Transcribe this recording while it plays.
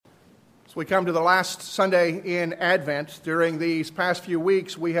As we come to the last Sunday in Advent, during these past few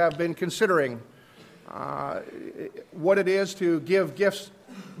weeks, we have been considering what it is to give gifts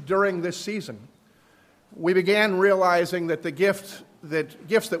during this season. We began realizing that the gifts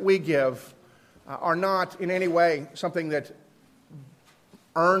that we give are not in any way something that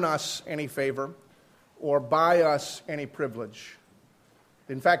earn us any favor or buy us any privilege.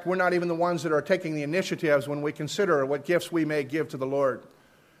 In fact, we're not even the ones that are taking the initiatives when we consider what gifts we may give to the Lord.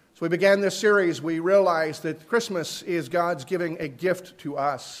 So we began this series, we realized that Christmas is God's giving a gift to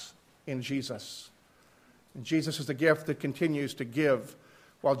us in Jesus. And Jesus is the gift that continues to give.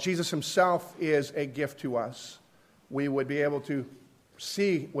 While Jesus himself is a gift to us, we would be able to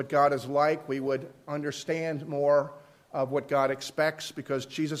see what God is like. We would understand more of what God expects because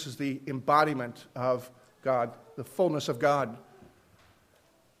Jesus is the embodiment of God, the fullness of God.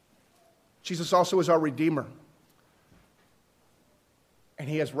 Jesus also is our Redeemer. And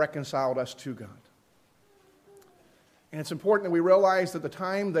he has reconciled us to God. And it's important that we realize that the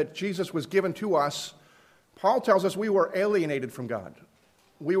time that Jesus was given to us, Paul tells us we were alienated from God.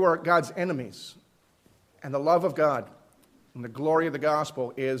 We were God's enemies. And the love of God and the glory of the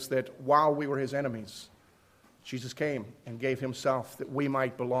gospel is that while we were his enemies, Jesus came and gave himself that we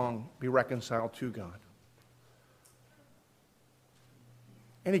might be reconciled to God.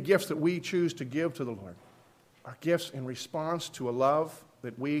 Any gifts that we choose to give to the Lord are gifts in response to a love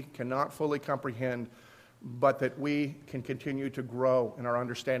that we cannot fully comprehend, but that we can continue to grow in our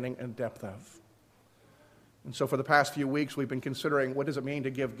understanding and depth of. And so for the past few weeks, we've been considering what does it mean to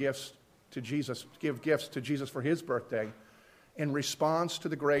give gifts to Jesus, give gifts to Jesus for his birthday in response to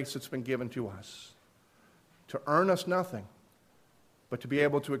the grace that's been given to us. To earn us nothing, but to be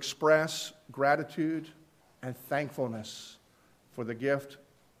able to express gratitude and thankfulness for the gift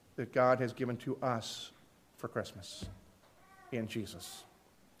that God has given to us for Christmas in Jesus.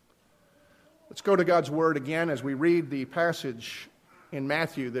 Let's go to God's Word again as we read the passage in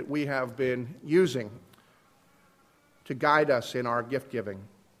Matthew that we have been using to guide us in our gift giving.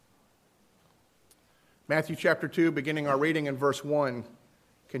 Matthew chapter 2, beginning our reading in verse 1,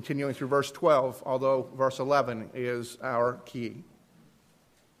 continuing through verse 12, although verse 11 is our key.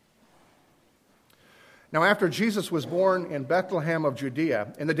 Now after Jesus was born in Bethlehem of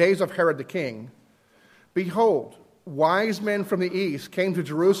Judea, in the days of Herod the king, behold, wise men from the east came to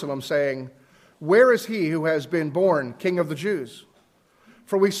Jerusalem, saying, "Where is he who has been born King of the Jews?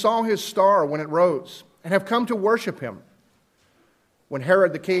 For we saw his star when it rose, and have come to worship him." When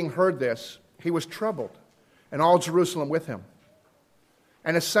Herod the king heard this, he was troubled, and all Jerusalem with him.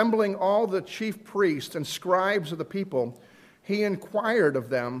 And assembling all the chief priests and scribes of the people, he inquired of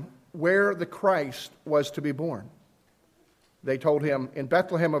them where the Christ was to be born. They told him, "In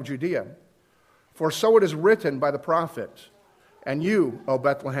Bethlehem of Judea, for so it is written by the prophet, and you, O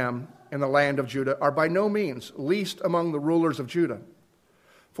Bethlehem, in the land of Judah, are by no means least among the rulers of Judah.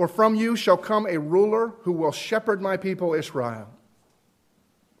 For from you shall come a ruler who will shepherd my people Israel."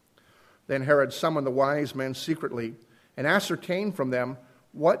 Then Herod summoned the wise men secretly and ascertained from them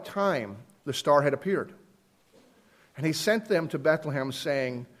what time the star had appeared. And he sent them to Bethlehem,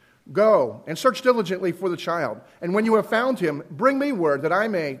 saying, "Go and search diligently for the child, and when you have found him, bring me word that I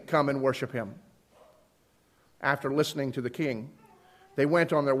may come and worship him." After listening to the king, they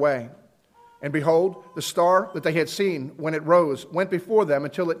went on their way. And behold, the star that they had seen when it rose went before them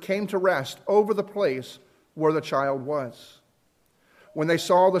until it came to rest over the place where the child was. When they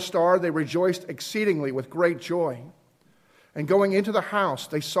saw the star, they rejoiced exceedingly with great joy. And going into the house,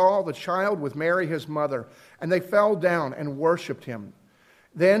 they saw the child with Mary his mother, and they fell down and worshipped him.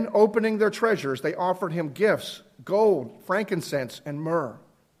 Then, opening their treasures, they offered him gifts, gold, frankincense, and myrrh.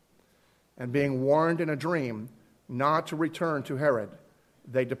 And being warned in a dream not to return to Herod,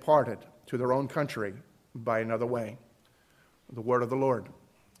 they departed to their own country by another way. The word of the Lord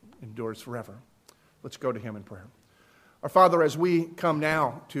endures forever. Let's go to him in prayer. Our Father, as we come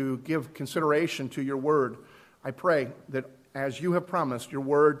now to give consideration to your word, I pray that as you have promised, your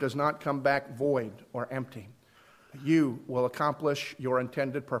word does not come back void or empty. You will accomplish your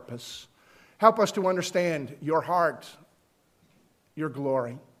intended purpose. Help us to understand your heart, your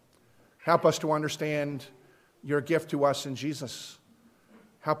glory. Help us to understand your gift to us in Jesus.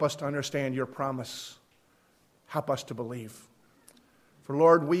 Help us to understand your promise. Help us to believe. For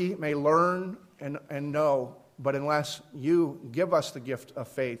Lord, we may learn and know, but unless you give us the gift of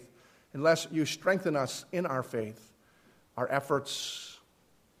faith, unless you strengthen us in our faith, our efforts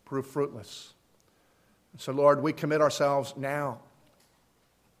prove fruitless. So, Lord, we commit ourselves now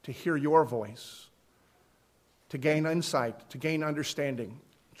to hear your voice, to gain insight, to gain understanding,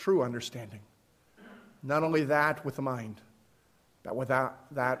 true understanding. Not only that with the mind, But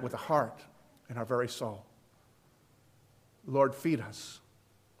without that, with the heart and our very soul, Lord, feed us,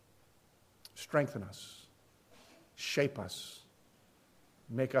 strengthen us, shape us,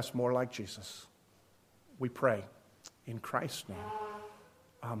 make us more like Jesus. We pray in Christ's name.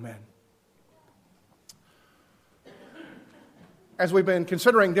 Amen. As we've been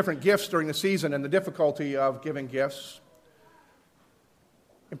considering different gifts during the season and the difficulty of giving gifts,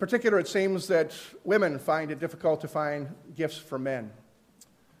 in particular, it seems that women find it difficult to find gifts for men.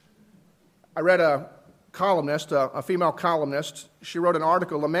 I read a columnist, a female columnist. She wrote an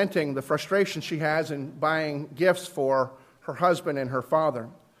article lamenting the frustration she has in buying gifts for her husband and her father.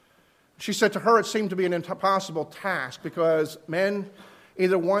 She said to her it seemed to be an impossible task because men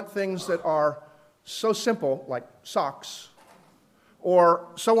either want things that are so simple, like socks, or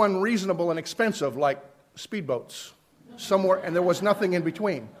so unreasonable and expensive, like speedboats, somewhere, and there was nothing in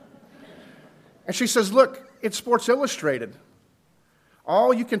between. And she says, look, it's Sports Illustrated.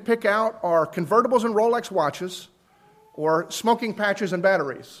 All you can pick out are convertibles and Rolex watches or smoking patches and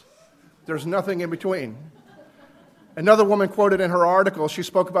batteries. There's nothing in between. Another woman quoted in her article, she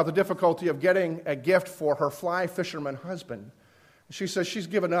spoke about the difficulty of getting a gift for her fly fisherman husband. She says she's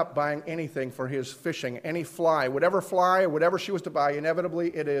given up buying anything for his fishing, any fly or whatever she was to buy, inevitably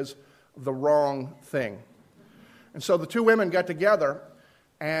it is the wrong thing. And so the two women got together,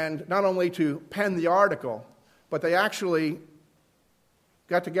 and not only to pen the article, but they actually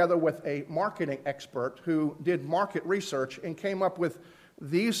got together with a marketing expert who did market research and came up with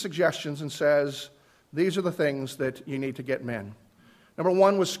these suggestions and says, these are the things that you need to get men. Number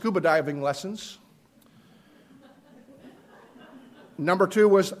one was scuba diving lessons. Number two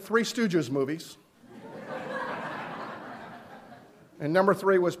was Three Stooges movies. And number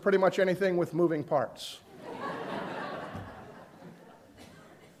three was pretty much anything with moving parts.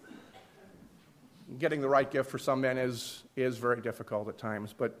 Getting the right gift for some men is very difficult at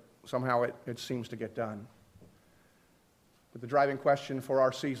times, but somehow it seems to get done. But the driving question for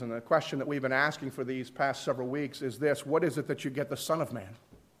our season, the question that we've been asking for these past several weeks is this: what is it that you get the Son of Man,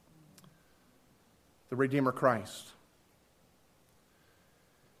 the Redeemer Christ?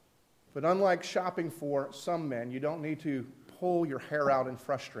 But unlike shopping for some men, you don't need to pull your hair out in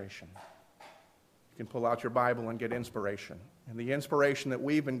frustration. You can pull out your Bible and get inspiration. And the inspiration that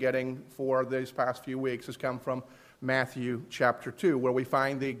we've been getting for these past few weeks has come from Matthew chapter 2, where we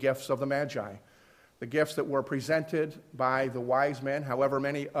find the gifts of the Magi. The gifts that were presented by the wise men, however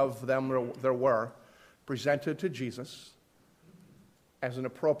many of them there were, presented to Jesus as an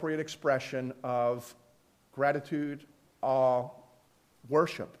appropriate expression of gratitude, awe,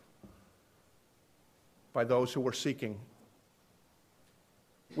 worship by those who were seeking.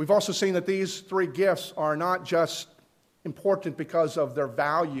 We've also seen that these three gifts are not just important because of their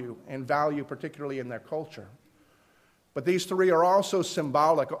value, and value particularly in their culture, but these three are also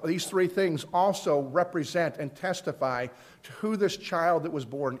symbolic. These three things also represent and testify to who this child that was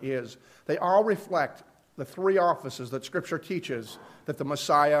born is. They all reflect the three offices that Scripture teaches that the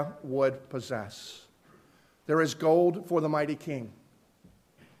Messiah would possess. There is gold for the mighty king.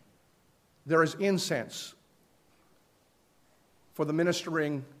 There is incense for the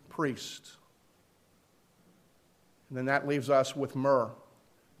ministering priest. And then that leaves us with myrrh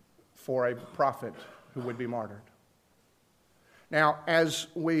for a prophet who would be martyred. Now, as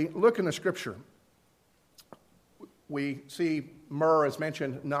we look in the Scripture, we see myrrh is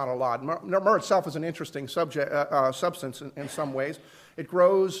mentioned not a lot. Myrrh itself is an interesting substance in some ways. It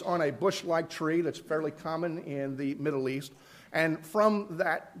grows on a bush-like tree that's fairly common in the Middle East. And from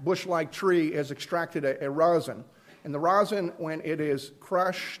that bush-like tree is extracted a rosin. And the rosin, when it is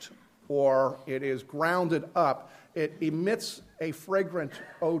crushed or it is grounded up, it emits a fragrant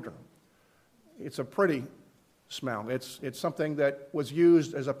odor. It's a pretty smell. It's something that was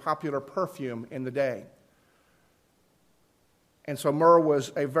used as a popular perfume in the day. And so myrrh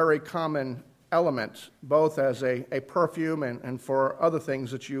was a very common element, both as a perfume and for other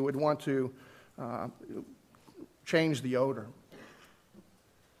things that you would want to change the odor.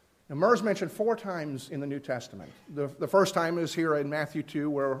 Now, myrrh is mentioned 4 times in the New Testament. The first time is here in Matthew 2,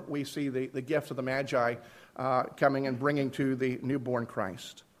 where we see the gift of the Magi coming and bringing to the newborn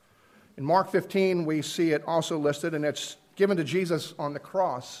Christ. In Mark 15, we see it also listed, and it's given to Jesus on the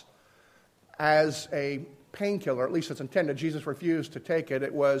cross as a painkiller. At least it's intended. Jesus refused to take it.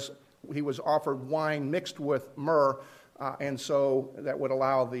 He was offered wine mixed with myrrh, and so that would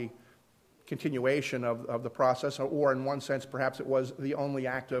allow the continuation of the process, or in one sense, perhaps it was the only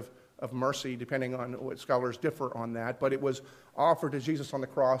act of mercy, depending on what scholars differ on that. But it was offered to Jesus on the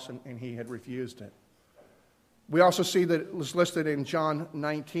cross, and he had refused it. We also see that it was listed in John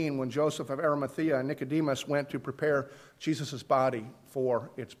 19 when Joseph of Arimathea and Nicodemus went to prepare Jesus' body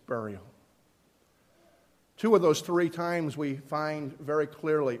for its burial. Two of those three times we find very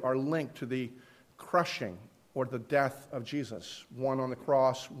clearly are linked to the crushing or the death of Jesus. One on the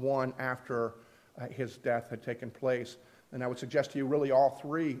cross, one after his death had taken place. And I would suggest to you really all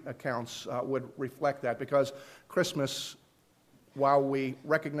three accounts would reflect that, because Christmas, while we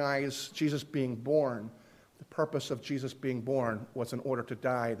recognize Jesus being born, the purpose of Jesus being born was in order to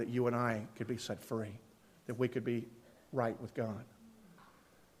die that you and I could be set free, that we could be right with God.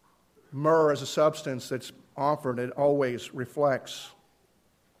 Myrrh is a substance that's offered. It always reflects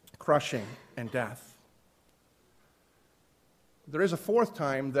crushing and death. There is a fourth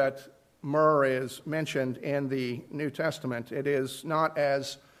time that myrrh is mentioned in the New Testament. It is not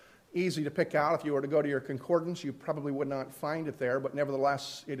as easy to pick out. If you were to go to your concordance, you probably would not find it there, but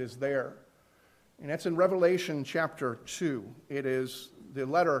nevertheless, it is there. And that's in Revelation chapter 2. It is the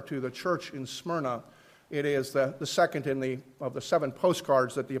letter to the church in Smyrna. It is the second of the 7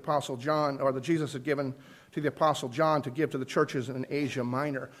 postcards that the Apostle John, or that Jesus had given to the Apostle John to give to the churches in Asia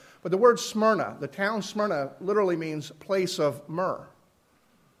Minor. But the word Smyrna, the town Smyrna, literally means place of myrrh.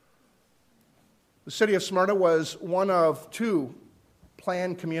 The city of Smyrna was one of 2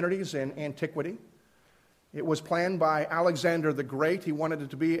 planned communities in antiquity. It was planned by Alexander the Great. He wanted it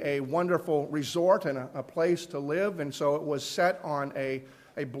to be a wonderful resort and a place to live, and so it was set on a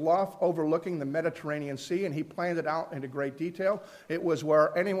bluff overlooking the Mediterranean Sea, and he planned it out into great detail. It was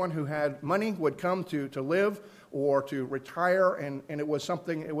where anyone who had money would come to live or to retire, and it was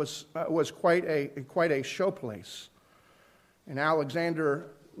something. It was quite a show place. And Alexander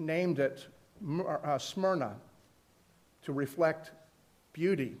named it Smyrna to reflect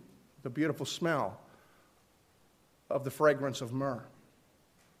beauty, the beautiful smell of the fragrance of myrrh.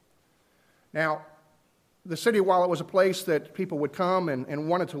 Now, the city, while it was a place that people would come and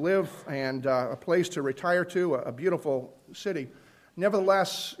wanted to live and a place to retire to, a beautiful city,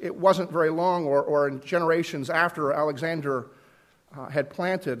 nevertheless, it wasn't very long or in generations after Alexander had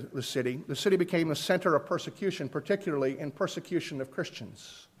planted the city became the center of persecution, particularly in persecution of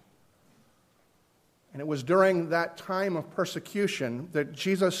Christians. And it was during that time of persecution that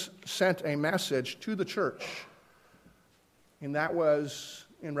Jesus sent a message to the church, and that was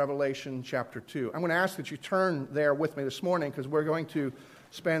in Revelation chapter 2. I'm going to ask that you turn there with me this morning, because we're going to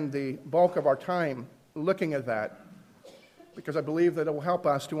spend the bulk of our time looking at that, because I believe that it will help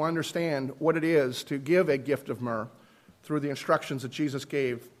us to understand what it is to give a gift of myrrh through the instructions that Jesus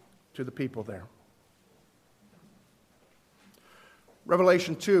gave to the people there.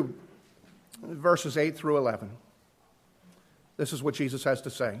 Revelation 2, verses 8 through 11. This is what Jesus has to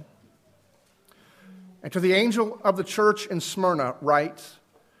say. And to the angel of the church in Smyrna write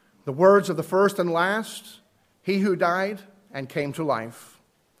the words of the first and last, he who died and came to life.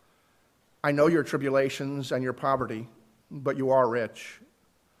 I know your tribulations and your poverty, but you are rich.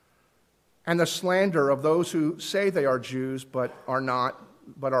 And the slander of those who say they are Jews, but are not,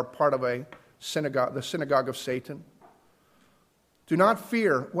 but are part of the synagogue of Satan. Do not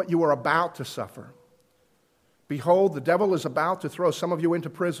fear what you are about to suffer. Behold, the devil is about to throw some of you into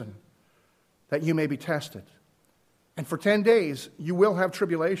prison, that you may be tested. And for 10 days you will have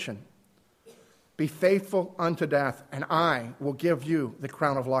tribulation. Be faithful unto death, and I will give you the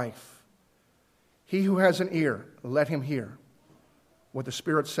crown of life. He who has an ear, let him hear what the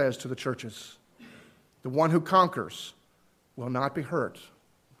Spirit says to the churches. The one who conquers will not be hurt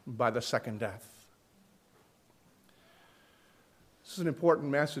by the second death. This is an important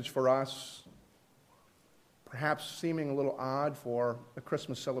message for us, perhaps seeming a little odd for a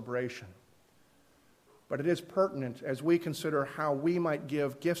Christmas celebration. But it is pertinent as we consider how we might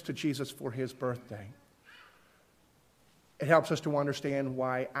give gifts to Jesus for his birthday. It helps us to understand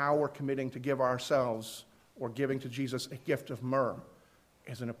why our committing to give ourselves or giving to Jesus a gift of myrrh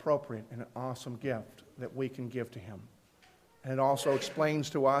is an appropriate and an awesome gift that we can give to him. And it also explains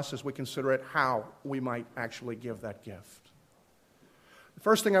to us, as we consider it, how we might actually give that gift. The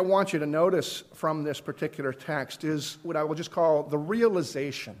first thing I want you to notice from this particular text is what I will just call the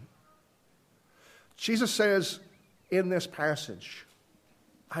realization. Jesus says in this passage,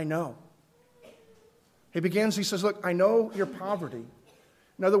 I know. He says, look, I know your poverty.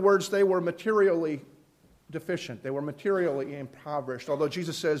 In other words, they were materially deficient. They were materially impoverished. Although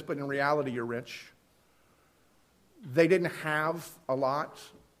Jesus says, but in reality, you're rich. They didn't have a lot,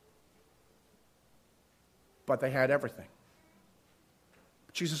 but they had everything.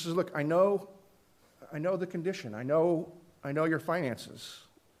 Jesus says, look, I know the condition. I know your finances.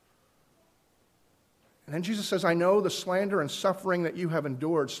 And then Jesus says, I know the slander and suffering that you have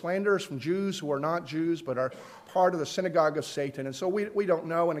endured. Slanders from Jews who are not Jews but are part of the synagogue of Satan. And so we don't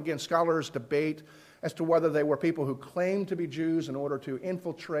know, and again, scholars debate as to whether they were people who claimed to be Jews in order to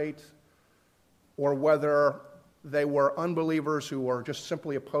infiltrate, or whether they were unbelievers who were just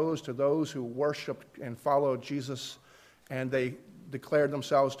simply opposed to those who worshiped and followed Jesus, and they declared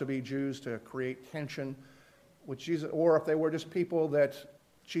themselves to be Jews to create tension with Jesus, or if they were just people that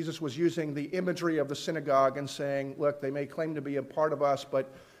Jesus was using the imagery of the synagogue and saying, look, they may claim to be a part of us,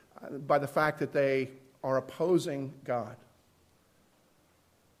 but by the fact that they are opposing God,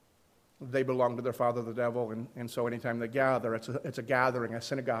 they belong to their father, the devil, and so anytime they gather, it's a gathering, a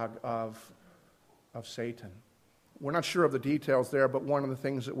synagogue of Satan. We're not sure of the details there, but one of the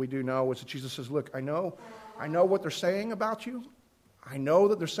things that we do know is that Jesus says, look, I know what they're saying about you. I know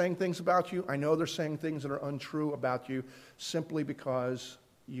that they're saying things about you. I know they're saying things that are untrue about you simply because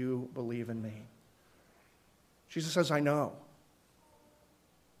you believe in me. Jesus says, I know.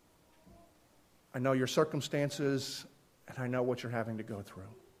 I know your circumstances, and I know what you're having to go through.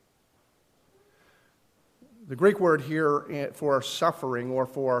 The Greek word here for suffering or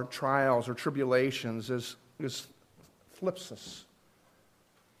for trials or tribulations is thlipsis.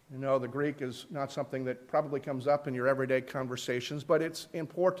 You know, the Greek is not something that probably comes up in your everyday conversations, but it's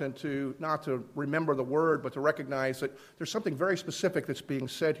important to not to remember the word, but to recognize that there's something very specific that's being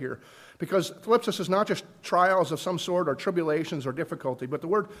said here. Because thlipsis is not just trials of some sort or tribulations or difficulty, but the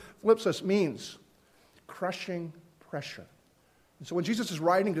word thlipsis means crushing pressure. And so when Jesus is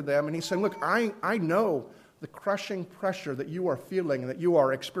writing to them and he's saying, look, I know the crushing pressure that you are feeling, that you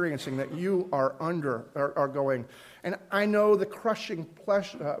are experiencing, that you are going. And I know the crushing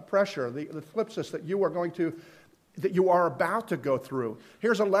pressure, the thlipsis that you are about to go through.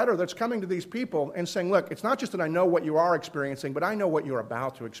 Here's a letter that's coming to these people and saying, look, it's not just that I know what you are experiencing, but I know what you're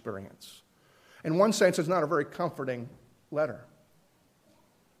about to experience. In one sense, it's not a very comforting letter.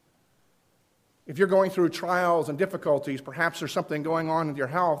 If you're going through trials and difficulties, perhaps there's something going on with your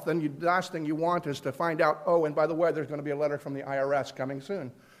health, then the last thing you want is to find out, oh, and by the way, there's going to be a letter from the IRS coming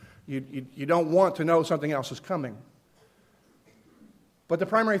soon. You don't want to know something else is coming. But the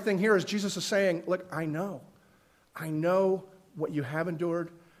primary thing here is Jesus is saying, look, I know. I know what you have endured.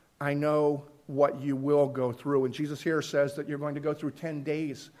 I know what you will go through. And Jesus here says that you're going to go through 10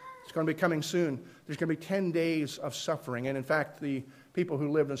 days. It's going to be coming soon. There's going to be 10 days of suffering. And in fact, the people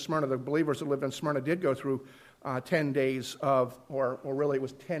who lived in Smyrna, the believers that lived in Smyrna, did go through 10 days of, or really it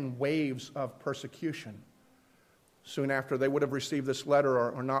was 10 waves of persecution. Soon after they would have received this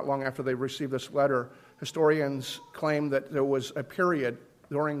letter, or not long after they received this letter, historians claim that there was a period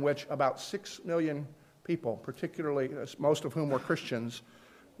during which about 6 million people, particularly most of whom were Christians,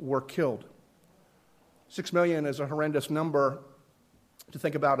 were killed. 6 million is a horrendous number to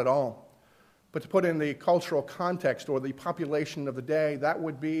think about at all. But to put in the cultural context or the population of the day, that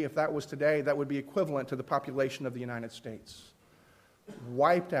would be, if that was today, that would be equivalent to the population of the United States.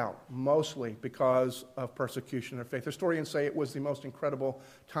 Wiped out, mostly because of persecution of faith. Historians say it was the most incredible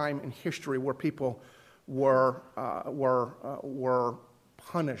time in history where people were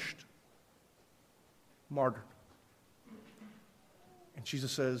punished, martyred. And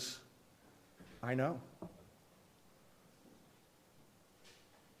Jesus says, I know.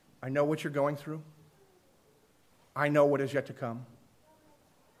 I know what you're going through. I know what is yet to come.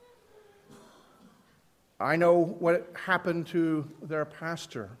 I know what happened to their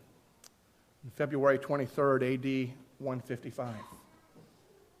pastor on February 23rd, A.D. 155.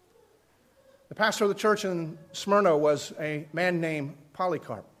 The pastor of the church in Smyrna was a man named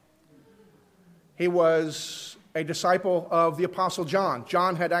Polycarp. He was a disciple of the Apostle John.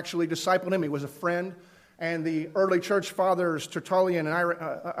 John had actually discipled him. He was a friend. And the early church fathers, Tertullian and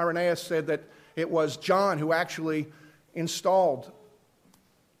Irenaeus, said that it was John who actually installed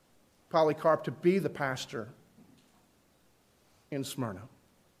Polycarp to be the pastor in Smyrna.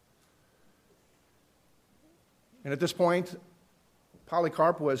 And at this point,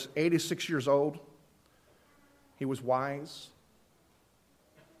 Polycarp was 86 years old. He was wise.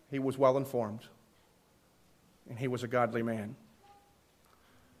 He was well-informed. And he was a godly man.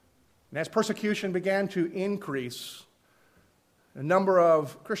 And as persecution began to increase, a number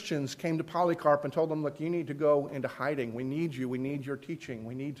of Christians came to Polycarp and told him, look, you need to go into hiding. We need you. We need your teaching.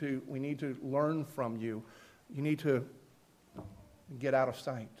 We need to learn from you. You need to get out of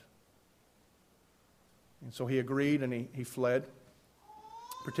sight. And so he agreed and he fled,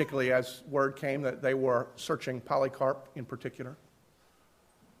 particularly as word came that they were searching Polycarp in particular.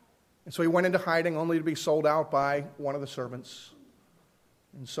 And so he went into hiding only to be sold out by one of the servants.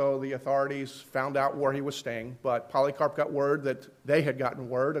 And so the authorities found out where he was staying, but Polycarp got word that they had gotten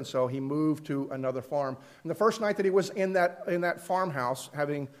word, and so he moved to another farm. And the first night that he was in that farmhouse,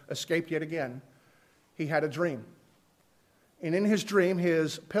 having escaped yet again, he had a dream. And in his dream,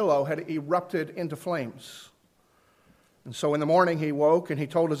 his pillow had erupted into flames. And so in the morning he woke and he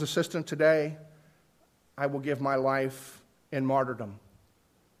told his assistant, "Today I will give my life in martyrdom.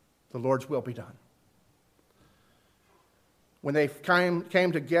 The Lord's will be done." When they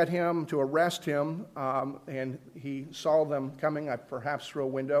came to get him, to arrest him, and he saw them coming, perhaps through a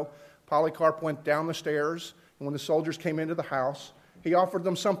window, Polycarp went down the stairs, and when the soldiers came into the house, he offered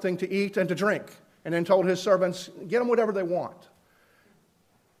them something to eat and to drink, and then told his servants, get them whatever they want.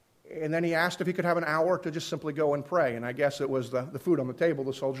 And then he asked if he could have an hour to just simply go and pray, and I guess it was the food on the table.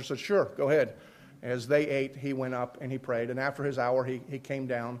 The soldier said, "Sure, go ahead." As they ate, he went up and he prayed, and after his hour, he came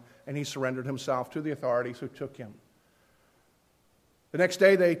down, and he surrendered himself to the authorities who took him. The next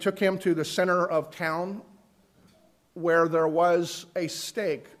day, they took him to the center of town where there was a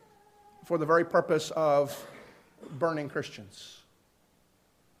stake for the very purpose of burning Christians.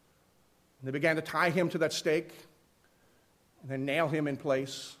 And they began to tie him to that stake and then nail him in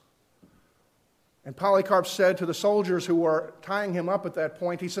place. And Polycarp said to the soldiers who were tying him up at that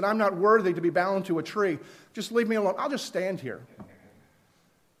point, he said, "I'm not worthy to be bound to a tree. Just leave me alone. I'll just stand here."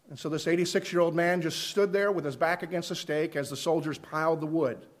 And so this 86-year-old man just stood there with his back against the stake as the soldiers piled the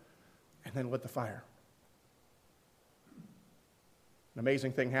wood and then lit the fire. An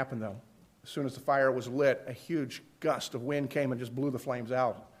amazing thing happened, though. As soon as the fire was lit, a huge gust of wind came and just blew the flames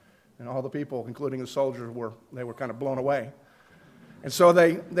out. And all the people, including the soldiers, were kind of blown away. And so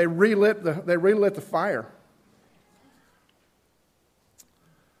they relit the fire.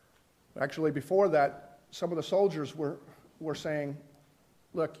 Actually, before that, some of the soldiers were saying,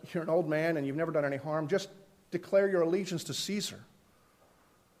 "Look, you're an old man and you've never done any harm. Just declare your allegiance to Caesar,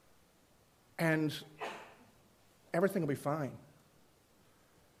 and everything will be fine."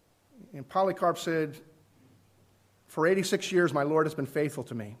 And Polycarp said, "For 86 years my Lord has been faithful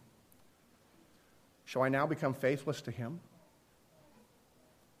to me. Shall I now become faithless to him?"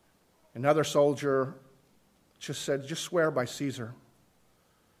 Another soldier just said, "Just swear by Caesar."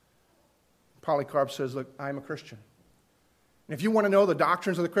 Polycarp says, "Look, I'm a Christian. And if you want to know the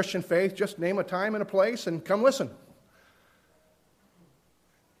doctrines of the Christian faith, just name a time and a place and come listen."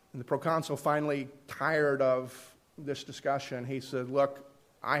 And the proconsul, finally tired of this discussion, he said, "Look,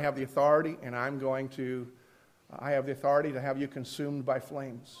 I have the authority, and I have the authority to have you consumed by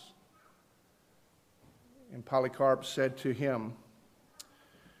flames." And Polycarp said to him,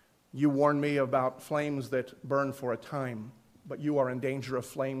 "You warned me about flames that burn for a time, but you are in danger of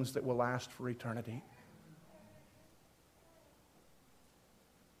flames that will last for eternity."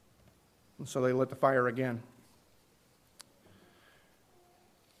 And so they lit the fire again.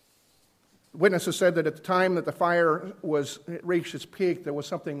 Witnesses said that at the time that the fire reached its peak, there was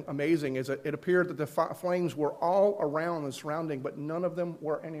something amazing. It appeared that the flames were all around and surrounding, but none of them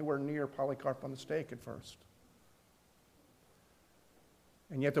were anywhere near Polycarp on the stake at first.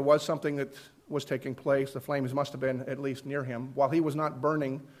 And yet there was something that was taking place. The flames must have been at least near him. While he was not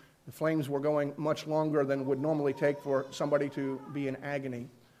burning, the flames were going much longer than would normally take for somebody to be in agony.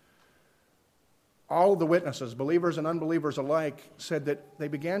 All of the witnesses, believers and unbelievers alike, said that they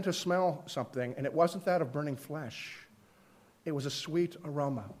began to smell something, and it wasn't that of burning flesh. It was a sweet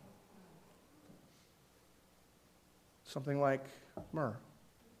aroma. Something like myrrh.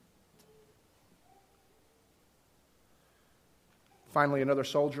 Finally, another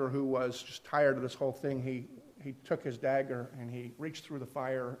soldier who was just tired of this whole thing, he took his dagger and he reached through the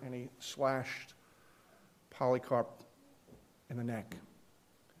fire and he slashed Polycarp in the neck.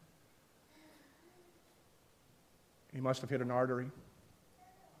 He must have hit an artery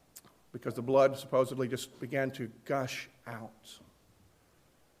because the blood supposedly just began to gush out.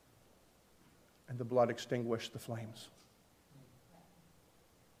 And the blood extinguished the flames.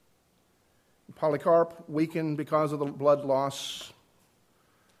 Polycarp, weakened because of the blood loss,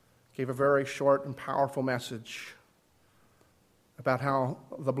 gave a very short and powerful message about how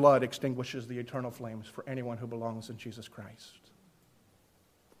the blood extinguishes the eternal flames for anyone who belongs in Jesus Christ.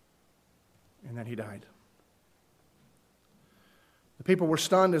 And then he died. The people were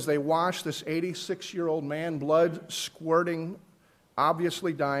stunned as they watched this 86-year-old man, blood squirting,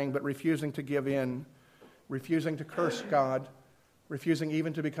 obviously dying, but refusing to give in, refusing to curse God, refusing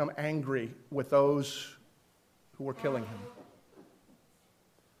even to become angry with those who were killing him.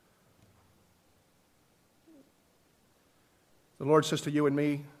 The Lord says to you and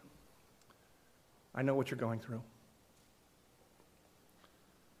me, I know what you're going through.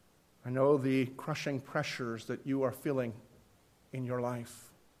 I know the crushing pressures that you are feeling in your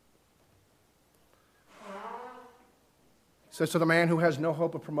life. He says to the man who has no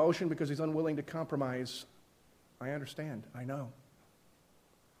hope of promotion because he's unwilling to compromise, I understand, I know.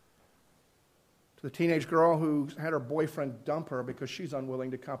 To the teenage girl who had her boyfriend dump her because she's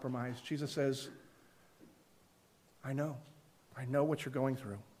unwilling to compromise, Jesus says, I know what you're going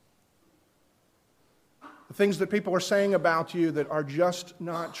through. The things that people are saying about you that are just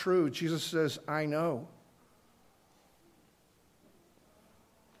not true, Jesus says, I know.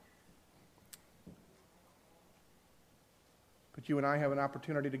 But you and I have an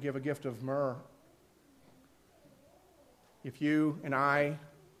opportunity to give a gift of myrrh. If you and I,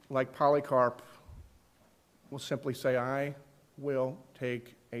 like Polycarp, will simply say, I will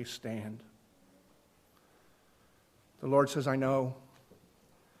take a stand. The Lord says, I know.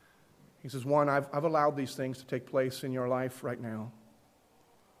 He says, one, I've allowed these things to take place in your life right now.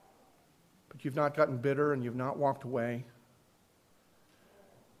 But you've not gotten bitter and you've not walked away.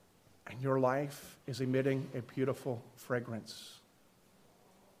 And your life is emitting a beautiful fragrance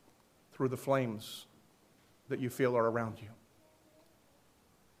through the flames that you feel are around you.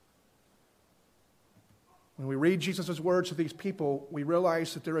 When we read Jesus' words to these people, we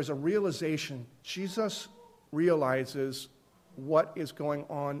realize that there is a realization. Jesus realizes what is going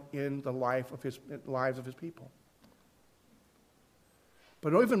on in the lives of his people.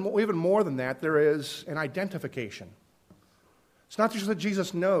 But even more than that, there is an identification. It's not just that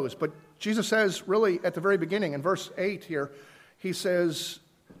Jesus knows, but Jesus says really at the very beginning, in verse 8 here, he says,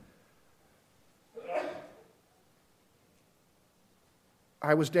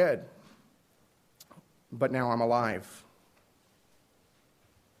 I was dead, but now I'm alive.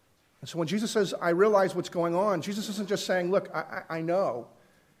 And so when Jesus says, I realize what's going on, Jesus isn't just saying, look, I know.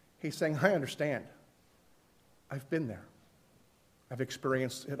 He's saying, I understand. I've been there. I've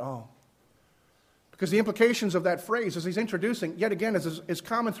experienced it all. Because the implications of that phrase, as he's introducing, yet again, is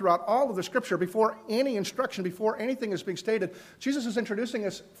common throughout all of the Scripture. Before any instruction, before anything is being stated, Jesus is introducing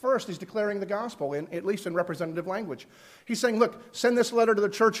us first. He's declaring the gospel, at least in representative language. He's saying, look, send this letter to the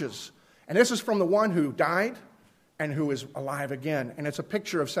churches. And this is from the one who died and who is alive again. And it's a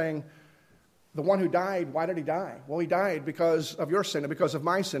picture of saying, the one who died, why did he die? Well, he died because of your sin and because of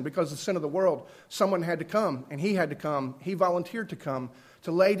my sin, because of the sin of the world. Someone had to come, and he had to come. He volunteered to come,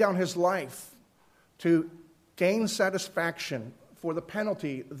 to lay down his life, to gain satisfaction for the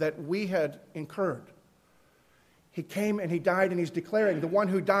penalty that we had incurred. He came and he died, and he's declaring the one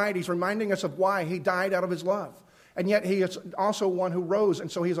who died, he's reminding us of why he died out of his love. And yet he is also one who rose,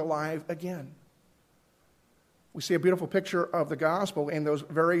 and so he's alive again. We see a beautiful picture of the gospel in those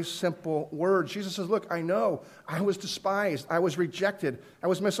very simple words. Jesus says, look, I know I was despised, I was rejected, I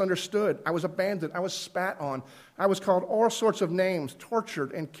was misunderstood, I was abandoned, I was spat on, I was called all sorts of names,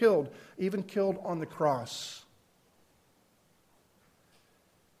 tortured and killed, even killed on the cross.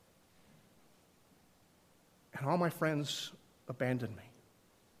 And all my friends abandoned me.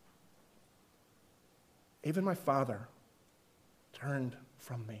 Even my father turned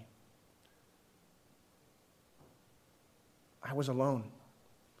from me. I was alone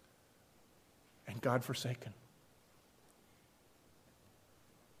and God forsaken.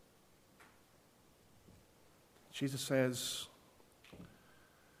 Jesus says,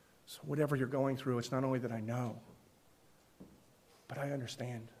 so whatever you're going through, it's not only that I know, but I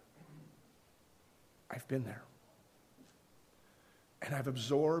understand. I've been there. And I've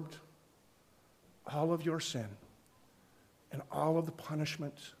absorbed all of your sin and all of the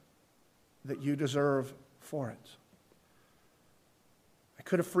punishment that you deserve for it. I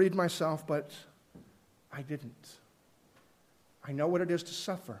could have freed myself, but I didn't. I know what it is to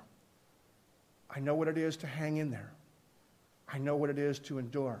suffer. I know what it is to hang in there. I know what it is to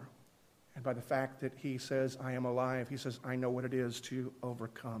endure. And by the fact that he says, I am alive, he says, I know what it is to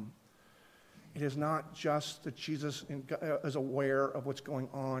overcome. It is not just that Jesus is aware of what's going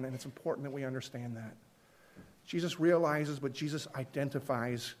on, and it's important that we understand that. Jesus realizes, but Jesus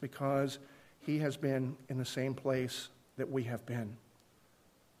identifies because he has been in the same place that we have been.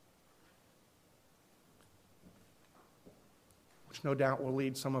 Which no doubt will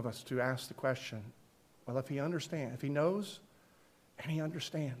lead some of us to ask the question, well, if he understands, if he knows and he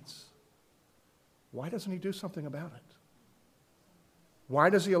understands, why doesn't he do something about it? Why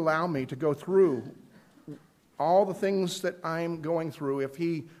does he allow me to go through all the things that I'm going through? If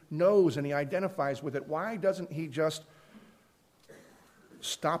he knows and he identifies with it, why doesn't he just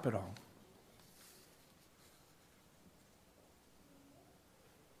stop it all?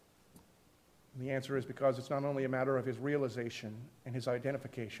 And the answer is because it's not only a matter of his realization and his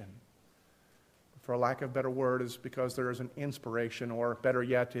identification. For a lack of a better word, is because there is an inspiration, or better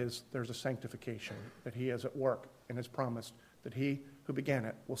yet, is there's a sanctification that he is at work and has promised that he who began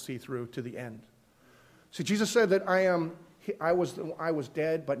it will see through to the end. See, Jesus said that I was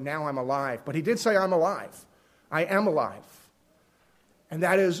dead, but now I'm alive. But he did say I'm alive. I am alive. And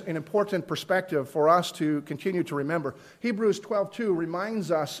that is an important perspective for us to continue to remember. Hebrews 12:2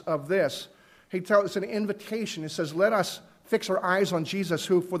 reminds us of this. He tells us an invitation. It says, let us fix our eyes on Jesus,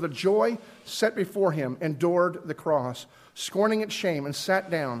 who for the joy set before him endured the cross, scorning its shame, and sat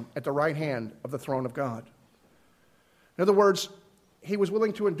down at the right hand of the throne of God. In other words, he was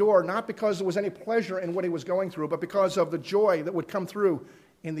willing to endure not because there was any pleasure in what he was going through, but because of the joy that would come through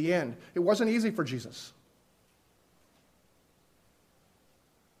in the end. It wasn't easy for Jesus.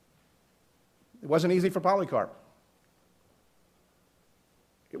 It wasn't easy for Polycarp.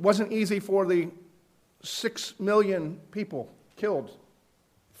 It wasn't easy for the 6 million people killed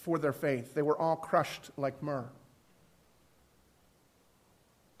for their faith. They were all crushed like myrrh.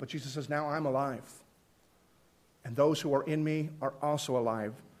 But Jesus says, now I'm alive. And those who are in me are also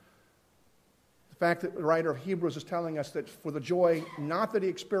alive. The fact that the writer of Hebrews is telling us that for the joy, not that he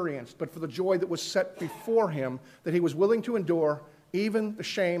experienced, but for the joy that was set before him, that he was willing to endure even the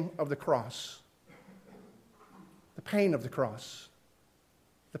shame of the cross, the pain of the cross,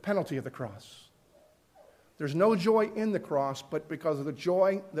 the penalty of the cross. There's no joy in the cross, but because of the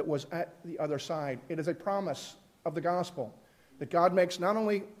joy that was at the other side. It is a promise of the gospel that God makes not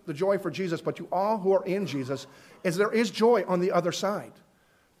only the joy for Jesus, but to all who are in Jesus, is there is joy on the other side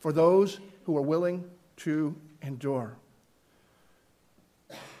for those who are willing to endure.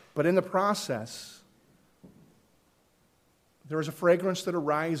 But in the process, there is a fragrance that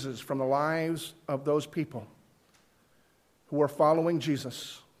arises from the lives of those people who are following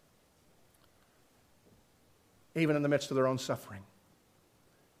Jesus, even in the midst of their own suffering.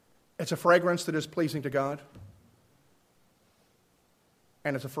 It's a fragrance that is pleasing to God,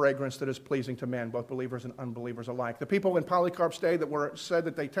 and it's a fragrance that is pleasing to men, both believers and unbelievers alike. The people in Polycarp's day that were said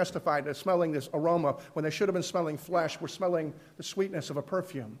that they testified to smelling this aroma when they should have been smelling flesh were smelling the sweetness of a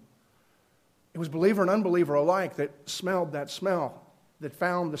perfume. It was believer and unbeliever alike that smelled that smell, that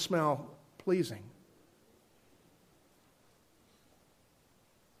found the smell pleasing.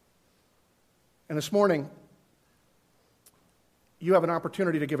 And this morning, you have an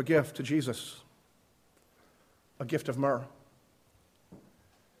opportunity to give a gift to Jesus, a gift of myrrh.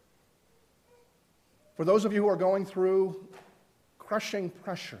 For those of you who are going through crushing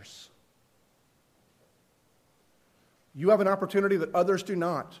pressures, you have an opportunity that others do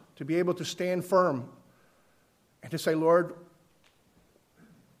not, to be able to stand firm and to say, Lord,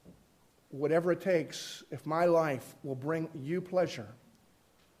 whatever it takes, if my life will bring you pleasure,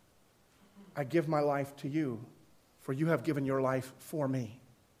 I give my life to you, for you have given your life for me.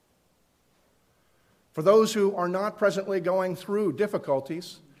 For those who are not presently going through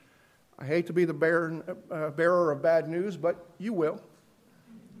difficulties, I hate to be the bearer of bad news, but you will.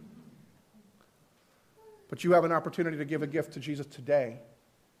 But you have an opportunity to give a gift to Jesus today.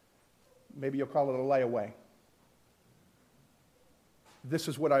 Maybe you'll call it a layaway. This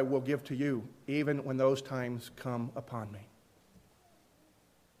is what I will give to you, even when those times come upon me.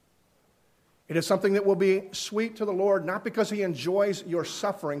 It is something that will be sweet to the Lord, not because he enjoys your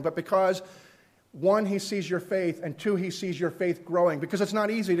suffering, but because, one, he sees your faith, and two, he sees your faith growing. Because it's not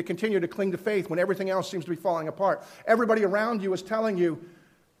easy to continue to cling to faith when everything else seems to be falling apart. Everybody around you is telling you,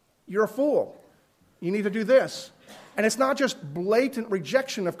 you're a fool. You need to do this. And it's not just blatant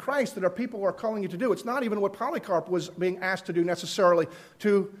rejection of Christ that our people are calling you to do. It's not even what Polycarp was being asked to do necessarily,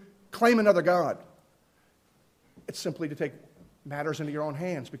 to claim another God. It's simply to take matters into your own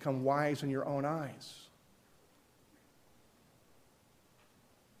hands, become wise in your own eyes.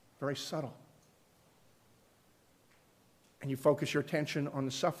 Very subtle. And you focus your attention on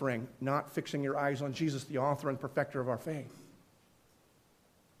the suffering, not fixing your eyes on Jesus, the author and perfecter of our faith.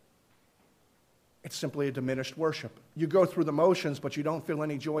 It's simply a diminished worship. You go through the motions, but you don't feel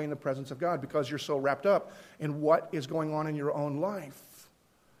any joy in the presence of God because you're so wrapped up in what is going on in your own life.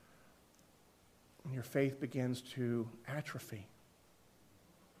 And your faith begins to atrophy.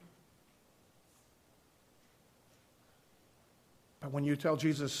 But when you tell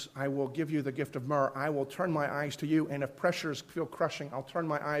Jesus, I will give you the gift of myrrh, I will turn my eyes to you, and if pressures feel crushing, I'll turn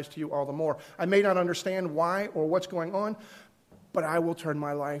my eyes to you all the more. I may not understand why or what's going on, but I will turn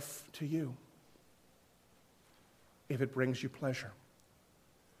my life to you if it brings you pleasure.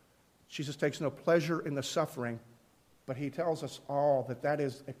 Jesus takes no pleasure in the suffering, but he tells us all that that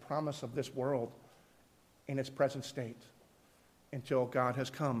is a promise of this world in its present state until God has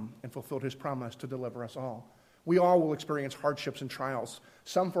come and fulfilled his promise to deliver us all. We all will experience hardships and trials,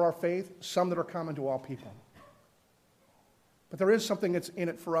 some for our faith, some that are common to all people. But there is something that's in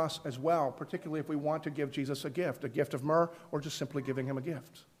it for us as well, particularly if we want to give Jesus a gift of myrrh, or just simply giving him a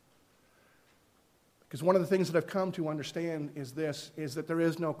gift. Because one of the things that I've come to understand is that there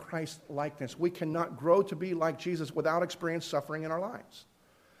is no Christ-likeness. We cannot grow to be like Jesus without experiencing suffering in our lives.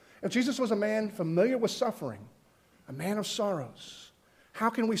 If Jesus was a man familiar with suffering, a man of sorrows, how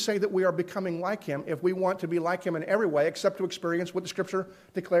can we say that we are becoming like him if we want to be like him in every way except to experience what the Scripture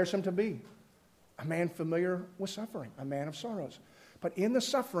declares him to be? A man familiar with suffering, a man of sorrows. But in the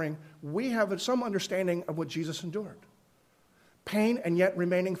suffering, we have some understanding of what Jesus endured. Pain and yet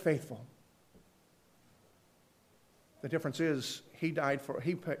remaining faithful. The difference is he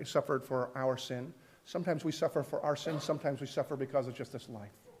suffered for our sin. Sometimes we suffer for our sin, sometimes we suffer because of just this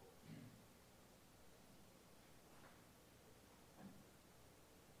life.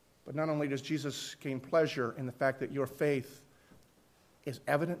 But not only does Jesus gain pleasure in the fact that your faith is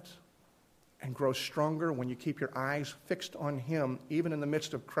evident and grows stronger when you keep your eyes fixed on him, even in the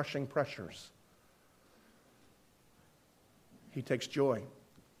midst of crushing pressures. He takes joy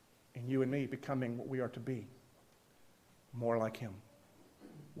in you and me becoming what we are to be, more like him,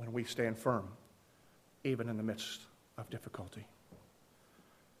 when we stand firm, even in the midst of difficulty.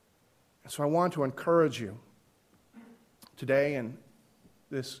 And so I want to encourage you today in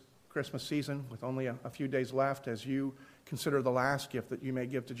this Christmas season, with only a few days left, as you consider the last gift that you may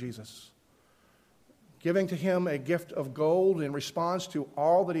give to Jesus. Giving to him a gift of gold in response to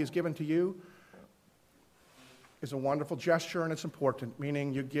all that he has given to you is a wonderful gesture, and it's important,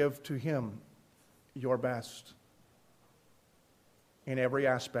 meaning you give to him your best in every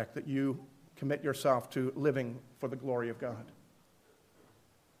aspect, that you commit yourself to living for the glory of God.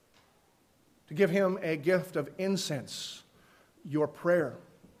 To give him a gift of incense, your prayer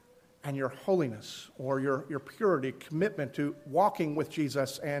and your holiness, or your purity, commitment to walking with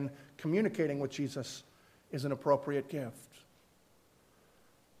Jesus and communicating with Jesus, is an appropriate gift.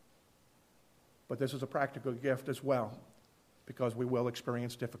 But this is a practical gift as well, because we will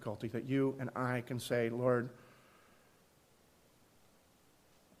experience difficulty, that you and I can say, Lord,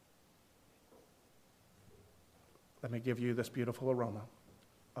 let me give you this beautiful aroma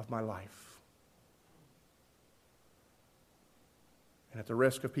of my life. And at the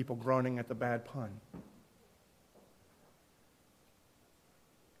risk of people groaning at the bad pun,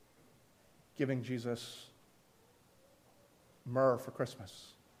 giving Jesus myrrh for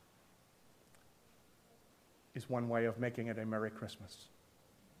Christmas is one way of making it a Merry Christmas.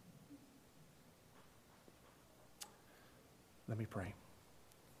 Let me pray.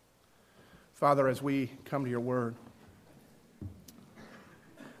 Father, as we come to your word,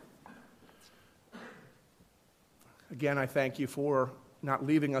 again, I thank you for not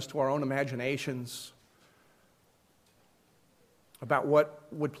leaving us to our own imaginations about what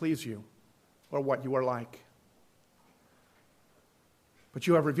would please you or what you are like. But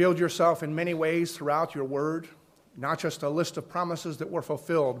you have revealed yourself in many ways throughout your word, not just a list of promises that were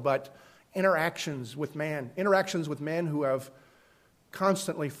fulfilled, but interactions with men who have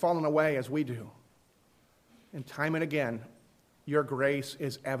constantly fallen away as we do. And time and again, your grace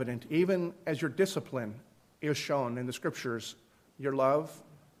is evident, even as your discipline is shown in the Scriptures. Your love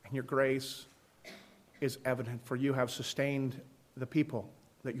and your grace is evident, for you have sustained the people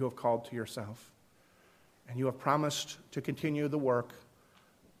that you have called to yourself. And you have promised to continue the work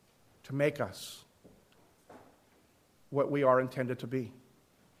to make us what we are intended to be.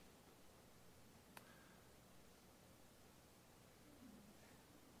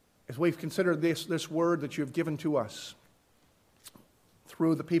 As we've considered this word that you have given to us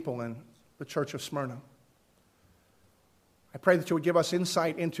through the people in the church of Smyrna, I pray that you would give us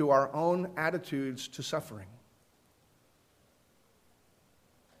insight into our own attitudes to suffering.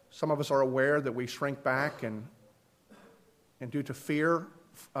 Some of us are aware that we shrink back, and due to fear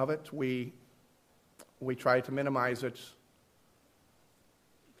of it, we try to minimize it,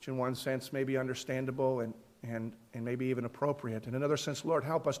 which in one sense may be understandable and maybe even appropriate. In another sense, Lord,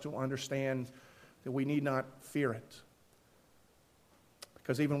 help us to understand that we need not fear it.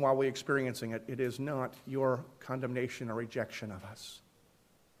 Because even while we're experiencing it, it is not your condemnation or rejection of us.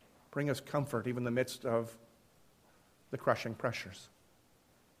 Bring us comfort even in the midst of the crushing pressures.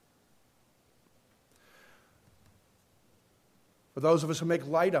 For those of us who make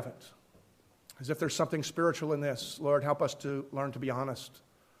light of it, as if there's something spiritual in this, Lord, help us to learn to be honest.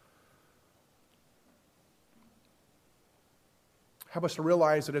 Help us to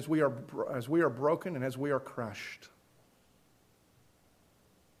realize that as we are broken and as we are crushed,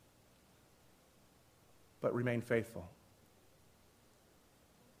 but remain faithful,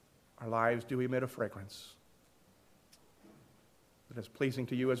 our lives do emit a fragrance that is pleasing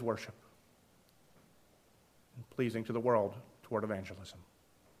to you as worship and pleasing to the world to toward evangelism.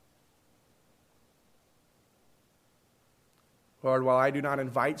 Lord, while I do not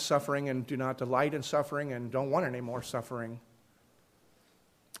invite suffering and do not delight in suffering and don't want any more suffering,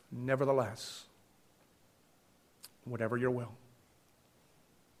 nevertheless, whatever your will,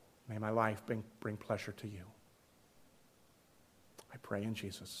 may my life bring pleasure to you. I pray in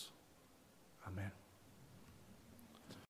Jesus. Amen.